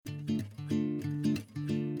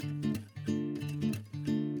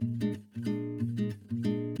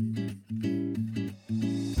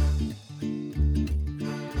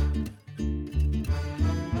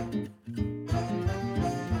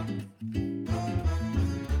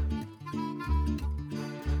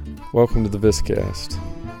Welcome to the Viscast.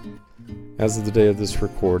 As of the day of this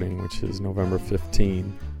recording, which is November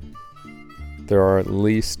 15, there are at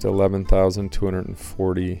least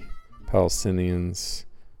 11,240 Palestinians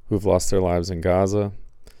who've lost their lives in Gaza.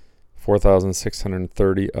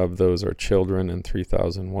 4,630 of those are children and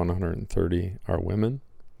 3,130 are women.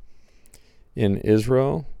 In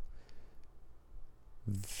Israel,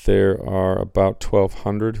 there are about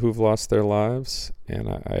 1,200 who've lost their lives, and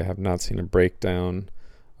I have not seen a breakdown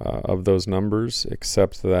of those numbers,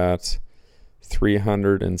 except that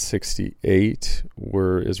 368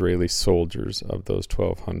 were Israeli soldiers of those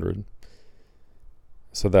 1,200.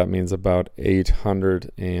 So that means about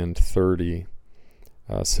 830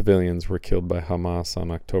 civilians were killed by Hamas on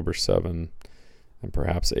October 7, and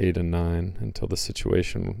perhaps 8 and 9 until the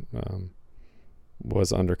situation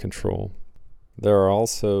was under control. There are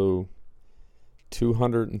also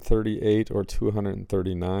 238 or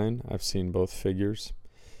 239, I've seen both figures,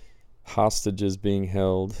 hostages being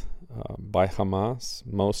held by Hamas.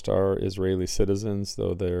 Most are Israeli citizens,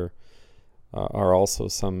 though there are also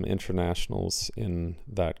some internationals in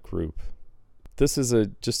that group. This is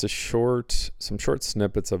some short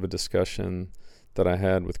snippets of a discussion that I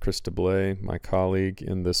had with Chris DeBlay, my colleague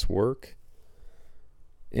in this work.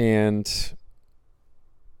 And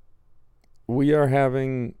we are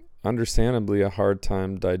having, understandably, a hard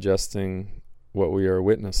time digesting what we are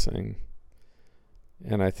witnessing.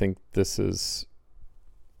 And I think this is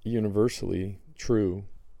universally true.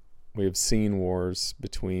 We have seen wars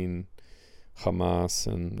between Hamas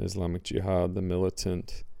and Islamic Jihad, the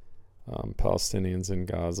militant Palestinians in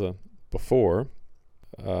Gaza, before,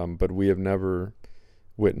 but we have never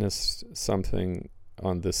witnessed something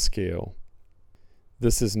on this scale.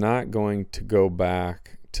 This is not going to go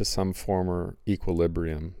back to some former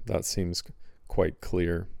equilibrium. That seems quite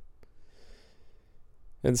clear.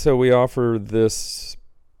 And so we offer these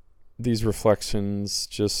reflections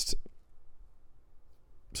just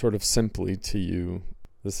sort of simply to you.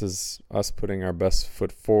 This is us putting our best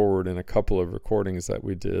foot forward in a couple of recordings that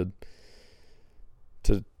we did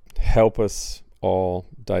to help us all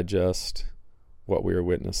digest what we are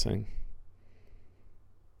witnessing.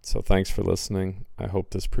 So thanks for listening. I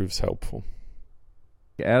hope this proves helpful.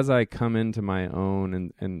 As I come into my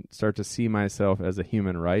own and start to see myself as a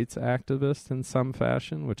human rights activist in some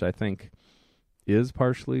fashion, which I think is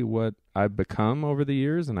partially what I've become over the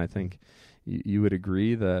years, and I think you would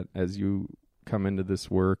agree that as you come into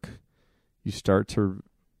this work, you start to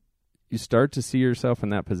see yourself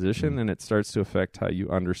in that position, and it starts to affect how you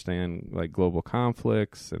understand like global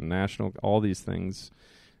conflicts and all these things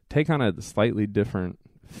take on a slightly different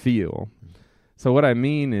feel. So what I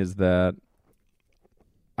mean is that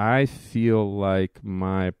I feel like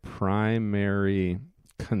my primary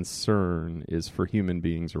concern is for human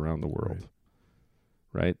beings around the world,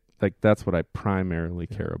 right? Like that's what I primarily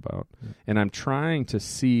care about. And I'm trying to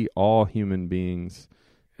see all human beings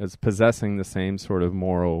as possessing the same sort of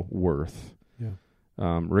moral worth,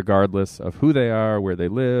 regardless of who they are, where they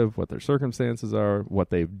live, what their circumstances are, what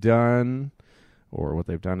they've done, or what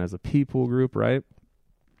they've done as a people group, right?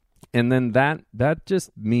 And then that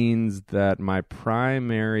just means that my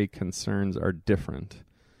primary concerns are different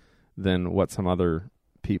than what some other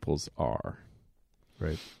people's are.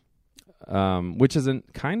 Right. Which is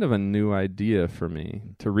kind of a new idea for me,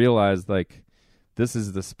 to realize like this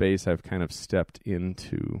is the space I've kind of stepped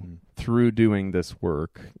into through doing this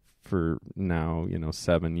work for now,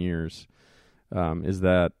 7 years, is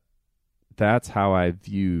that's how I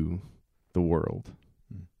view the world,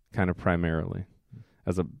 kind of primarily.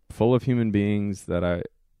 As full of human beings that I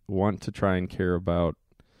want to try and care about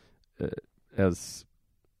as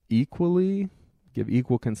equally, give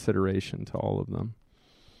equal consideration to all of them.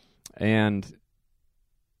 And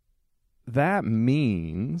that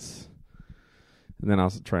means, and then I'll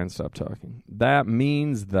try and stop talking. That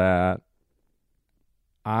means that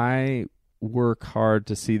I work hard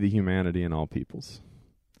to see the humanity in all peoples,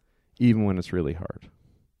 even when it's really hard,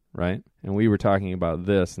 right? And we were talking about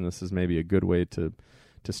this, and this is maybe a good way to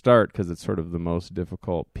start, because it's sort of the most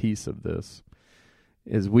difficult piece of this,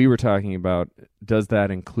 is we were talking about, does that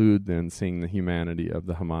include then seeing the humanity of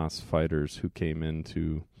the Hamas fighters who came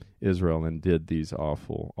into Israel and did these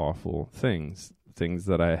awful, awful things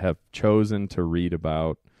that I have chosen to read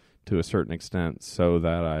about to a certain extent so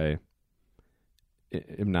that I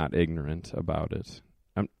am not ignorant about it.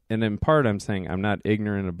 And in part I'm saying I'm not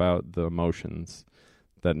ignorant about the emotions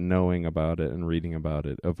that knowing about it and reading about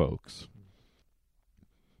it evokes.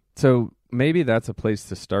 So maybe that's a place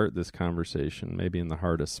to start this conversation, maybe in the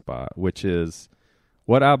hardest spot, which is,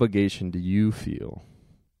 what obligation do you feel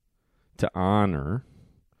to honor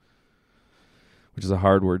which is a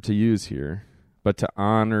hard word to use here, but to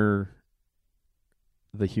honor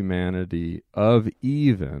the humanity of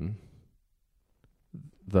even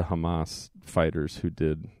the Hamas fighters who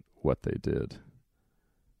did what they did.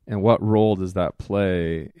 And what role does that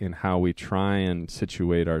play in how we try and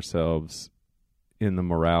situate ourselves in the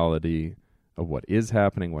morality of what is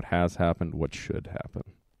happening, what has happened, what should happen?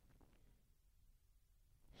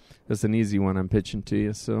 That's an easy one I'm pitching to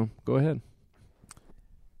you, so go ahead.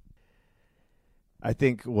 I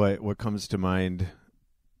think what comes to mind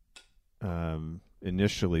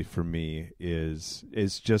initially for me is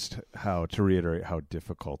just to reiterate how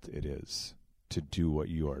difficult it is to do what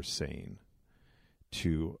you are saying,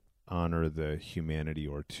 to honor the humanity,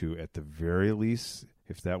 or to, at the very least,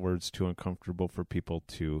 if that word's too uncomfortable for people,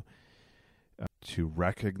 to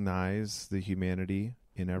recognize the humanity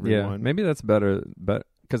in everyone. Yeah, maybe that's better, but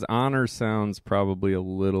because honor sounds probably a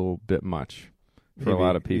little bit much for a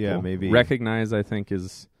lot of people. Yeah, maybe recognize, I think,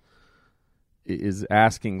 is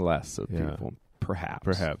asking less of people.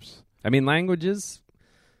 Perhaps. I mean, language is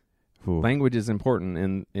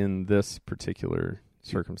important in this particular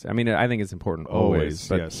circumstance. I mean, I think it's important always,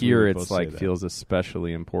 but yes, here it's like feels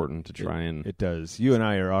especially important to try and... It does. You and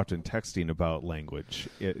I are often texting about language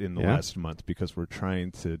in the last month because we're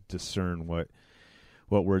trying to discern what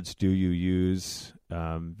words do you use,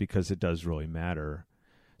 because it does really matter.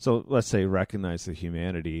 So let's say recognize the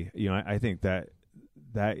humanity. I think that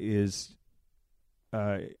is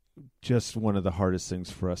just one of the hardest things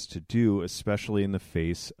for us to do, especially in the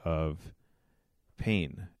face of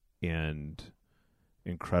pain and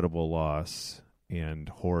incredible loss and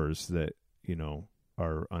horrors that,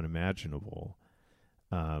 are unimaginable.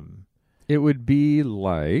 It would be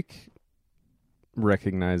like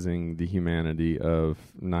recognizing the humanity of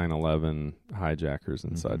 9/11 hijackers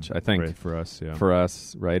and such. I think right, for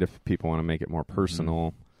us, right? If people want to make it more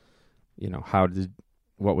personal,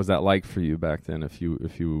 what was that like for you back then? If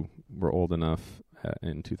you were old enough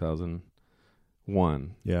in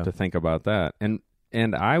 2001 to think about that,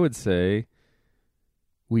 and I would say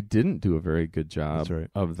we didn't do a very good job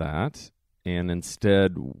of that, and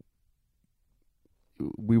instead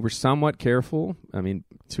we were somewhat careful. I mean,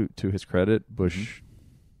 to his credit,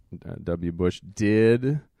 W. Bush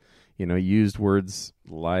did, used words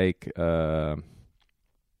like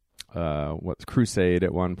what's crusade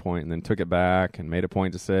at one point, and then took it back and made a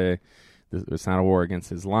point to say it's not a war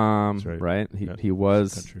against Islam, right? He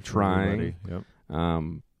was trying,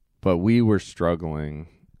 but we were struggling.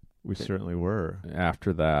 We certainly were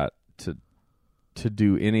after that to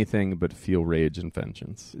do anything but feel rage and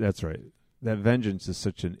vengeance. That's right. That vengeance is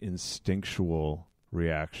such an instinctual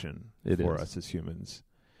reaction for us as humans.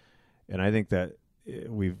 And I think that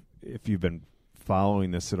if you've been following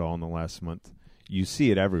this at all in the last month, you see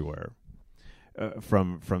it everywhere.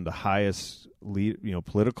 From the highest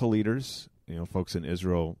political leaders, folks in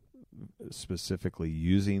Israel specifically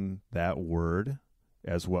using that word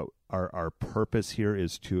as what our purpose here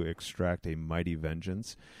is, to extract a mighty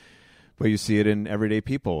vengeance. But you see it in everyday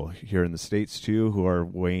people here in the States, too, who are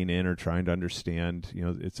weighing in or trying to understand.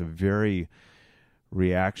 It's a very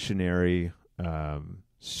reactionary,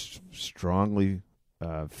 strongly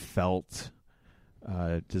felt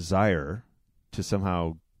desire to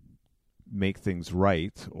somehow make things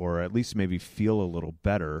right, or at least maybe feel a little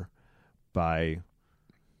better by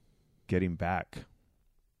getting back.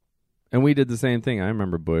 And we did the same thing. I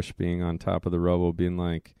remember Bush being on top of the rubble, being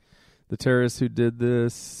like, the terrorists who did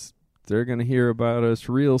this, they're going to hear about us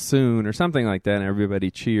real soon, or something like that, and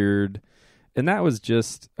everybody cheered. And that was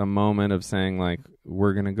just a moment of saying, like,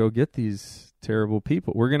 we're going to go get these terrible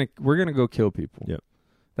people. We're going to go kill people. Yep.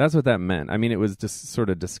 That's what that meant. I mean, it was just sort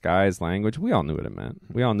of disguised language. We all knew what it meant.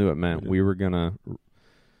 We all knew it meant we were going to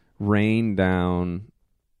rain down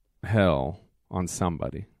hell on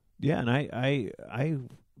somebody. Yeah, and I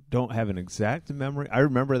don't have an exact memory. I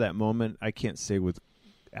remember that moment. I can't say with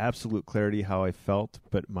absolute clarity how I felt,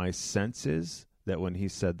 but my sense is that when he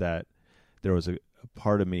said that, there was a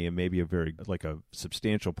part of me, and maybe a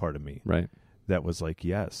substantial part of me, right, that was like,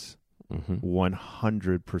 yes,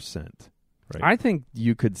 100%. Right. I think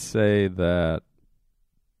you could say that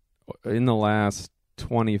in the last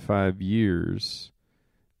 25 years,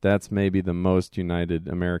 that's maybe the most united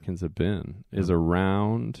Americans have been, is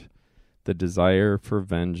around the desire for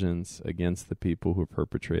vengeance against the people who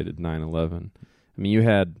perpetrated 9/11. I mean, you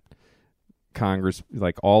had Congress,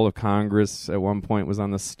 like all of Congress at one point was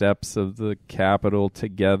on the steps of the Capitol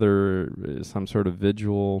together, some sort of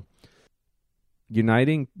vigil.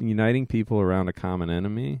 Uniting people around a common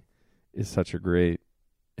enemy is such a great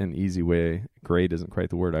and easy way. Great isn't quite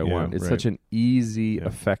the word I want. It's such an easy,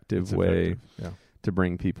 effective way to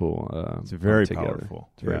bring people it's very together. Powerful.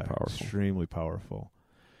 It's very powerful. Extremely powerful.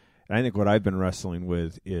 And I think what I've been wrestling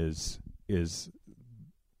with is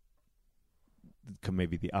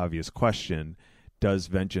maybe the obvious question: does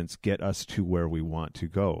vengeance get us to where we want to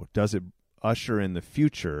go? Does it usher in the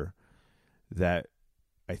future that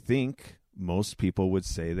I think most people would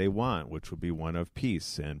say they want, which would be one of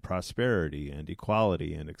peace and prosperity and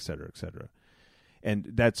equality and et cetera, et cetera?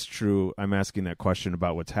 And that's true. I'm asking that question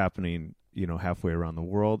about what's happening, halfway around the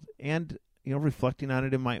world, and reflecting on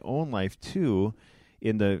it in my own life too.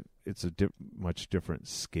 It's a much different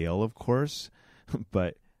scale, of course,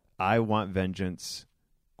 but I want vengeance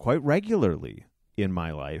quite regularly in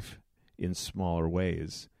my life in smaller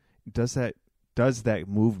ways. Does that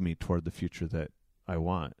move me toward the future that I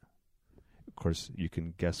want? Of course, you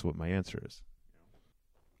can guess what my answer is.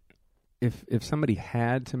 If somebody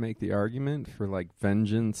had to make the argument for like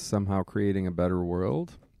vengeance somehow creating a better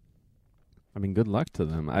world, I mean, good luck to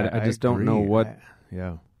them. I just don't know what.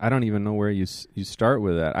 I don't even know where you start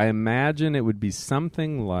with that. I imagine it would be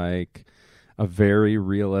something like a very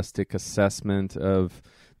realistic assessment of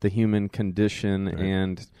the human condition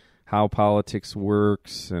and how politics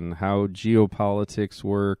works and how geopolitics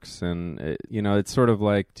works, and it's sort of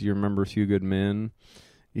like, do you remember A Few Good Men?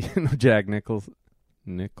 Jack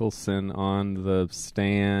Nicholson on the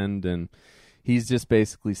stand, and he's just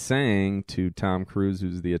basically saying to Tom Cruise,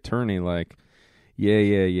 who's the attorney, like,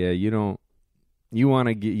 yeah, you want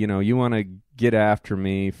to get after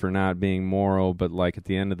me for not being moral, but like at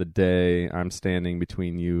the end of the day, I'm standing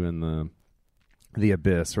between you and the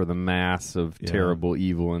abyss or the mass of terrible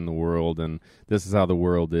evil in the world, and this is how the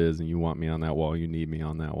world is, and you want me on that wall, you need me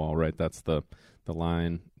on that wall, right? That's the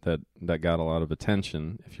line that got a lot of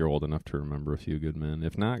attention, if you're old enough to remember A Few Good Men.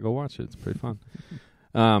 If not, go watch it. It's pretty fun.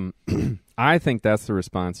 I think that's the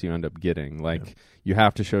response you end up getting. Like, you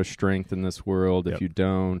have to show strength in this world. If you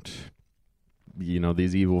don't,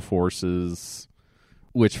 these evil forces,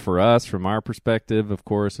 which for us, from our perspective, of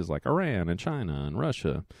course, is like Iran and China and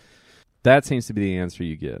Russia. That seems to be the answer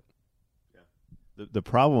you get. The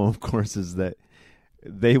problem, of course, is that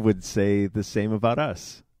they would say the same about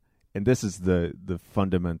us. And this is the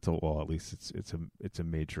fundamental, well, at least it's a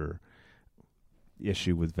major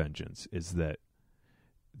issue with vengeance, is that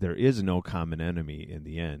there is no common enemy in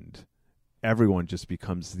the end. Everyone just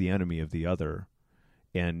becomes the enemy of the other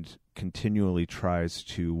and continually tries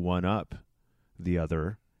to one-up the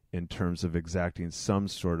other in terms of exacting some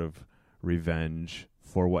sort of revenge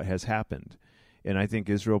for what has happened. And I think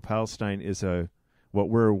Israel-Palestine is what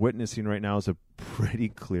we're witnessing right now is a pretty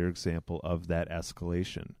clear example of that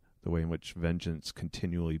escalation. The way in which vengeance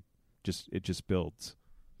continually just builds.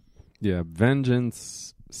 Yeah,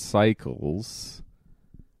 vengeance cycles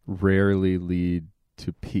rarely lead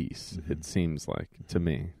to peace, it seems like, to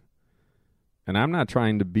me. And I'm not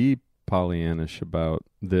trying to be Pollyannish about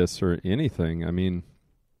this or anything. I mean,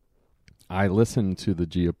 I listen to the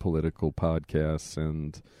geopolitical podcasts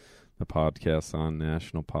and the podcasts on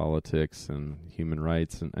national politics and human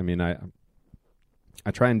rights. And I mean, I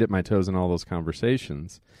try and dip my toes in all those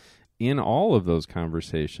conversations. In all of those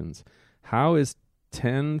conversations, how is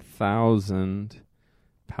 10,000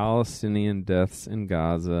 Palestinian deaths in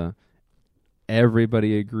Gaza,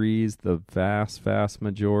 everybody agrees, the vast, vast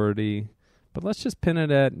majority, but let's just pin it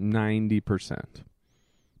at 90%.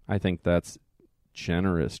 I think that's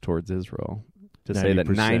generous towards Israel to say that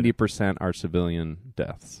 90% are civilian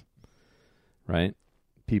deaths, right?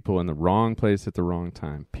 People in the wrong place at the wrong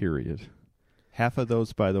time, period. Half of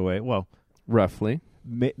those, by the way, well, roughly.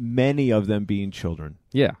 Many of them being children.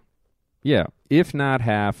 Yeah. If not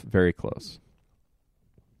half, very close.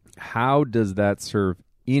 How does that serve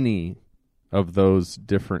any of those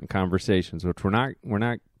different conversations? Which we're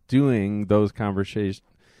not doing those conversations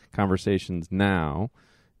now.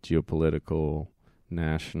 Geopolitical,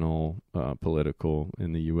 national, political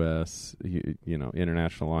in the U.S.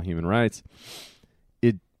 International law, human rights.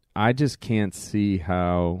 I just can't see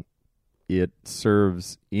how it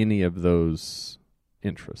serves any of those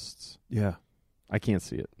interests. Yeah. I can't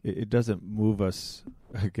see it. It doesn't move us,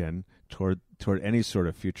 again, toward any sort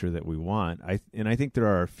of future that we want. I think there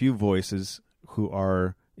are a few voices who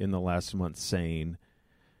are, in the last month, saying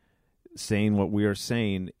what we are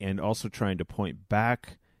saying, and also trying to point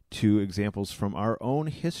back to examples from our own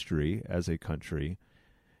history as a country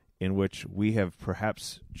in which we have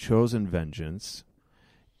perhaps chosen vengeance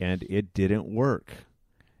and it didn't work.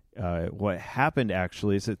 What happened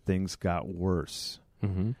actually is that things got worse.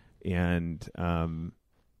 Mm-hmm. And I'm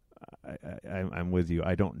with you.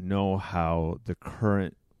 I don't know how the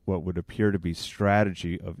current, what would appear to be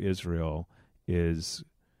strategy of Israel is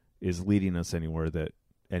leading us anywhere that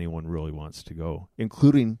anyone really wants to go,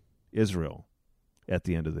 including Israel at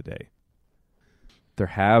the end of the day. There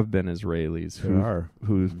have been Israelis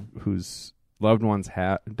whose loved ones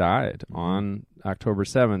died on October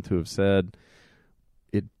 7th who have said,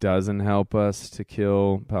 it doesn't help us to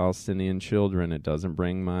kill Palestinian children. It doesn't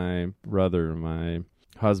bring my brother, my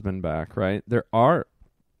husband back, right? There are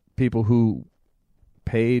people who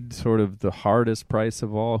paid sort of the hardest price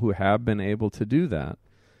of all, who have been able to do that,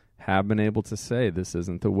 have been able to say this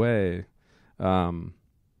isn't the way.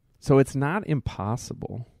 So it's not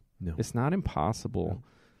impossible. No. It's not impossible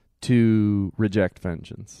to reject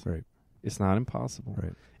vengeance. Right. It's not impossible.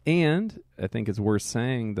 Right. And I think it's worth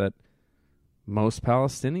saying that most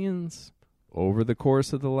Palestinians, over the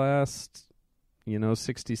course of the last,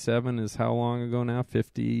 67 is how long ago now?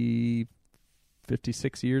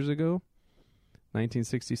 56 years ago?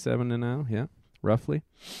 1967 to now, yeah, roughly.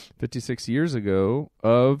 56 years ago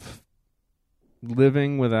of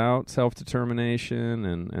living without self-determination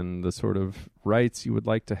and the sort of rights you would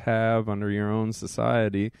like to have under your own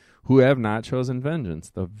society, who have not chosen vengeance.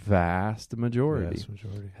 The vast majority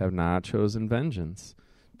have not chosen vengeance.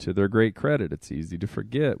 To their great credit, it's easy to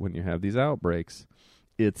forget when you have these outbreaks.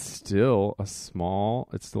 It's still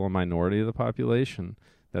it's still a minority of the population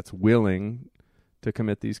that's willing to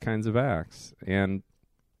commit these kinds of acts. And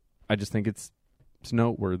I just think it's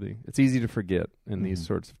noteworthy. It's easy to forget in these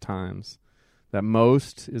sorts of times that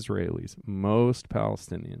most Israelis, most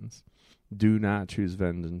Palestinians do not choose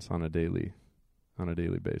vengeance on a daily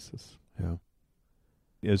basis. Yeah.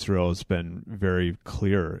 Israel has been very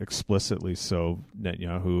clear, explicitly so.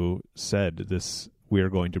 Netanyahu said this, we are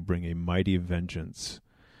going to bring a mighty vengeance.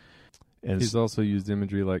 And he's also used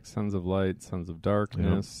imagery like sons of light, sons of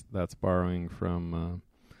darkness. Yeah. That's borrowing from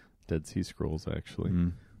Dead Sea Scrolls,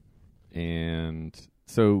 actually. And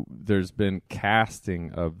so there's been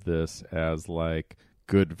casting of this as like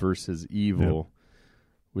good versus evil,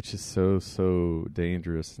 which is so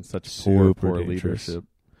dangerous and such poor leadership.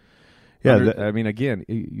 Yeah, I mean, again,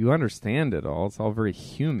 you understand it all. It's all very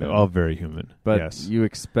human. All very human. But you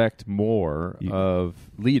expect more of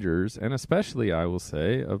leaders, and especially, I will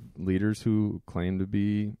say, of leaders who claim to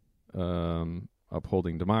be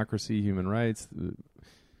upholding democracy, human rights.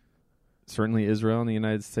 Certainly Israel and the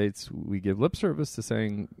United States, we give lip service to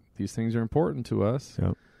saying these things are important to us.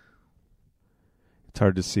 Yep. It's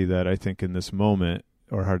hard to see that, I think, in this moment,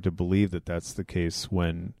 or hard to believe that that's the case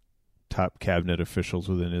when top cabinet officials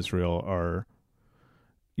within Israel are,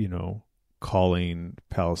 calling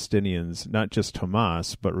Palestinians, not just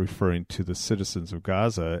Hamas, but referring to the citizens of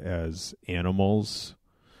Gaza as animals.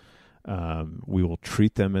 We will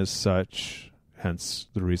treat them as such, hence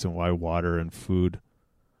the reason why water and food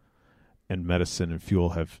and medicine and fuel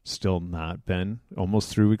have still not been, almost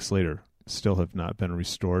 3 weeks later, still have not been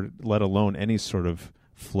restored, let alone any sort of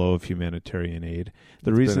flow of humanitarian aid.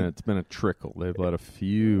 It's been a trickle. They've let a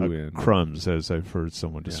few in. Crumbs, as I've heard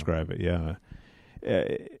someone describe it. Yeah.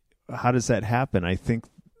 How does that happen? I think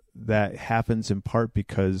that happens in part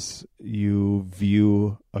because you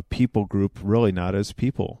view a people group really not as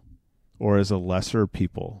people or as a lesser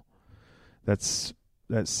people. That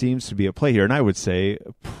seems to be at play here. And I would say,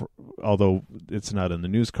 although it's not in the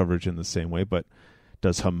news coverage in the same way, but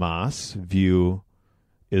does Hamas view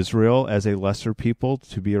Israel as a lesser people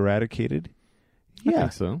to be eradicated? I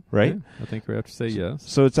think so. Right? Yeah, I think we have to say yes.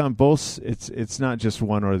 So it's on both. It's not just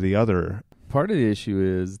one or the other. Part of the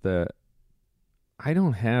issue is that I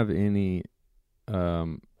don't have any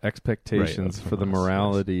expectations for the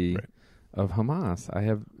morality of Hamas. I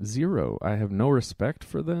have zero. I have no respect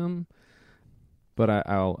for them. But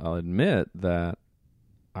I'll admit that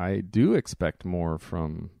I do expect more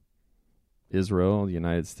from Israel, the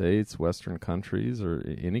United States, Western countries, or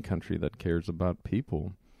any country that cares about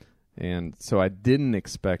people. And so I didn't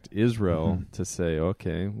expect Israel to say,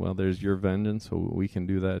 okay, well, there's your vengeance, so we can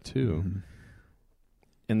do that too.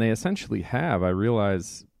 And they essentially have. I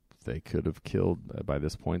realize they could have killed, by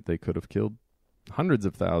this point, they could have killed hundreds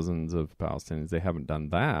of thousands of Palestinians. They haven't done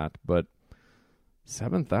that, but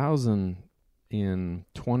 7,000 in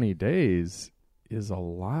 20 days is a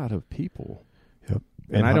lot of people. Yep.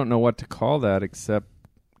 And I don't know what to call that except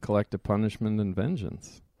collective punishment and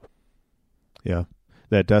vengeance. Yeah.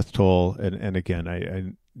 That death toll, and again,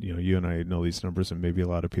 I you and I know these numbers, and maybe a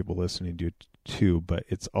lot of people listening do too, but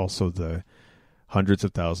it's also the hundreds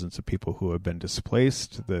of thousands of people who have been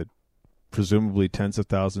displaced, the presumably tens of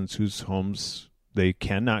thousands whose homes they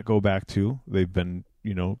cannot go back to. They've been,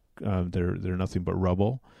 they're nothing but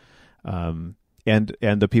rubble. And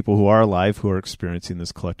the people who are alive who are experiencing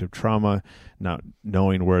this collective trauma, not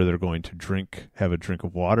knowing where they're going to have a drink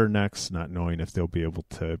of water next, not knowing if they'll be able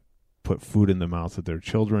to put food in the mouth of their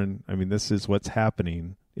children. I mean, this is what's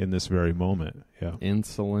happening in this very moment. Yeah.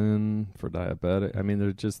 Insulin for diabetic. I mean,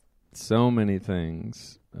 there's just so many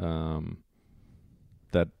things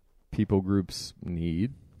that people groups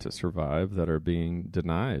need to survive that are being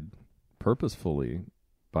denied purposefully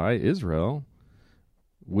by Israel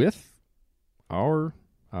with our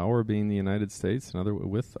being the United States and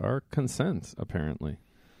with our consent, apparently.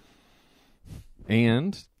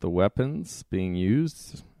 And the weapons being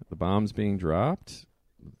used, the bombs being dropped,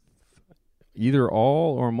 either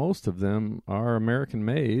all or most of them are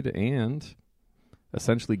American-made and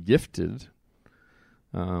essentially gifted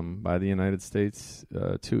by the United States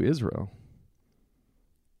to Israel.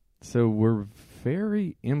 So we're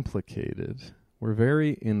very implicated. We're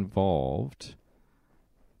very involved.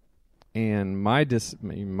 And my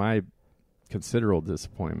considerable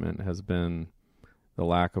disappointment has been the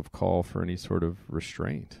lack of call for any sort of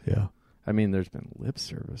restraint. Yeah. I mean, there's been lip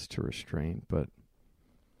service to restraint, but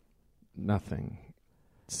nothing.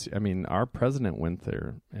 I mean, our president went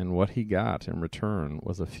there, and what he got in return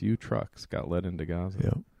was a few trucks got let into Gaza.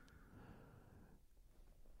 Yeah.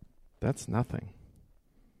 That's nothing.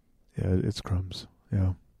 Yeah, it's crumbs.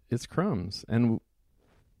 Yeah. It's crumbs. And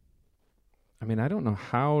I mean, I don't know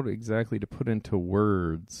how exactly to put into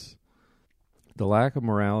words the lack of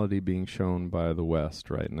morality being shown by the West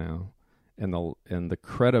right now, and the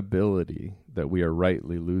credibility that we are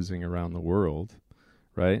rightly losing around the world,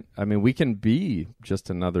 right? I mean, we can be just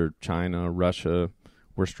another China, Russia.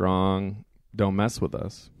 We're strong. Don't mess with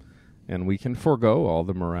us. And we can forego all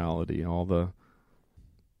the morality, all the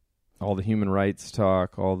human rights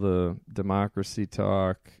talk, all the democracy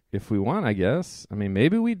talk, if we want, I guess. I mean,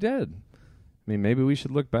 maybe we did. I mean, maybe we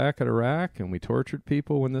should look back at Iraq and we tortured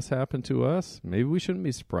people when this happened to us. Maybe we shouldn't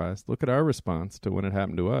be surprised. Look at our response to when it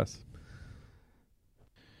happened to us.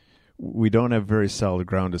 We don't have very solid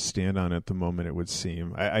ground to stand on at the moment, it would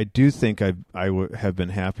seem. I do think I have been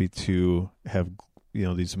happy to have,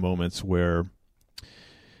 these moments where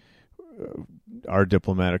our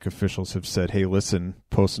diplomatic officials have said, hey, listen,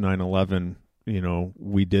 post 9/11,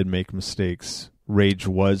 we did make mistakes. Rage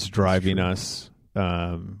was driving us.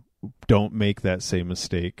 Don't make that same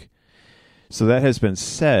mistake. So that has been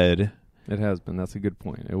said. It has been. That's a good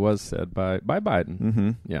point. It was said by Biden.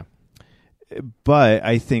 Mm-hmm. Yeah. But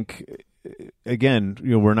I think, again,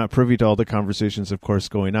 we're not privy to all the conversations, of course,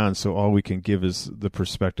 going on. So all we can give is the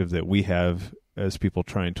perspective that we have as people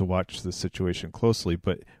trying to watch the situation closely.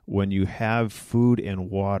 But when you have food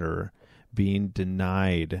and water being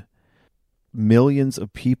denied millions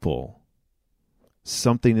of people,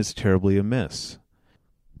 something is terribly amiss.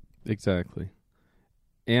 Exactly.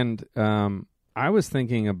 And I was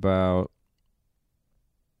thinking about,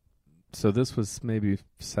 so this was maybe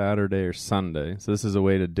Saturday or Sunday. So this is a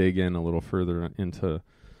way to dig in a little further into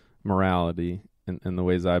morality and the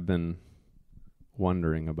ways I've been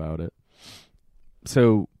wondering about it.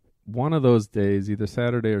 So one of those days, either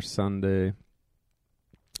Saturday or Sunday,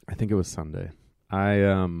 I think it was Sunday,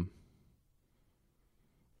 I'd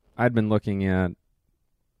been looking at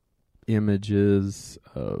images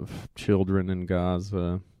of children in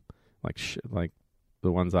Gaza, like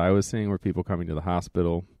the ones I was seeing, were people coming to the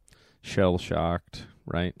hospital, shell shocked,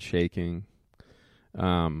 right, shaking,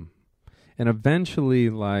 and eventually,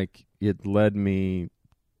 it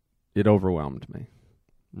overwhelmed me,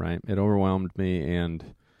 right? It overwhelmed me,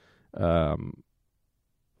 and I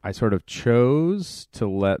sort of chose to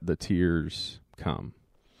let the tears come,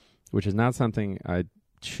 which is not something I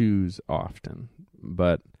choose often,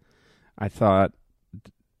 but I thought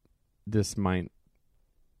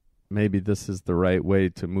maybe this is the right way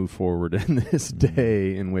to move forward in this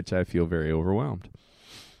day in which I feel very overwhelmed.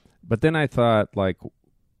 But then I thought, I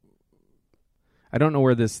don't know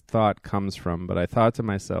where this thought comes from, but I thought to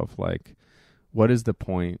myself, what is the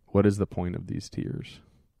point? What is the point of these tears?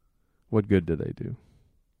 What good do they do?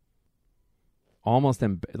 Almost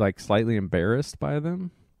slightly embarrassed by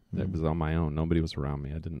them. It was on my own. Nobody was around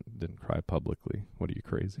me. I didn't cry publicly. What, are you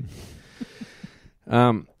crazy?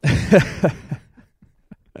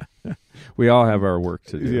 We all have our work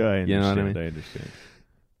to do. Yeah, I understand. You know what I mean? I understand.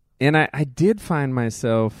 And I did find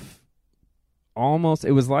myself almost.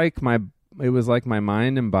 It was like my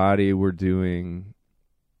mind and body were doing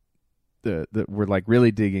we're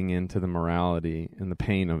really digging into the morality and the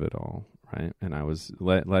pain of it all, right? And I was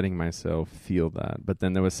letting myself feel that. But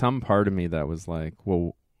then there was some part of me that was like,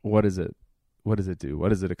 well, what is it? What does it do? What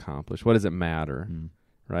does it accomplish? What does it matter?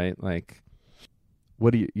 Right?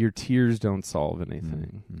 Your tears don't solve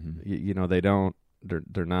anything. Mm-hmm. They don't.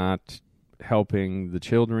 They're not helping the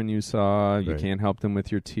children you saw. You can't help them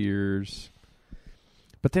with your tears.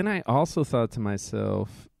 But then I also thought to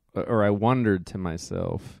myself, or I wondered to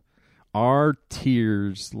myself, are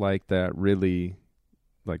tears like that really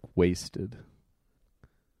like wasted?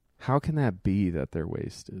 How can that be that they're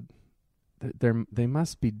wasted? They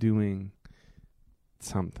must be doing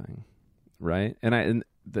something, right? And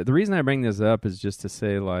the reason I bring this up is just to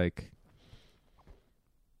say, like,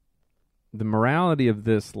 the morality of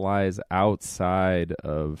this lies outside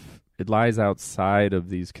of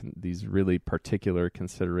these really particular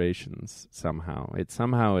considerations. Somehow it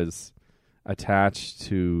is attached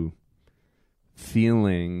to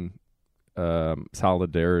feeling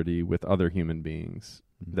solidarity with other human beings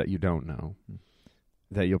that you don't know,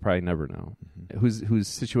 that you'll probably never know, whose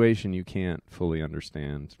situation you can't fully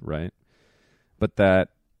understand, right? But that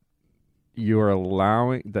you're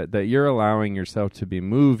allowing yourself to be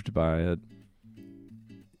moved by it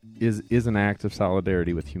is an act of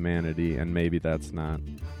solidarity with humanity, and maybe that's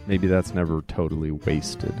never totally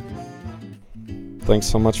wasted. Thanks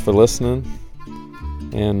so much for listening,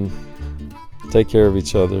 and take care of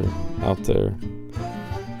each other out there,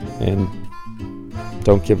 and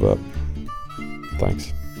don't give up.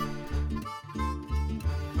 Thanks.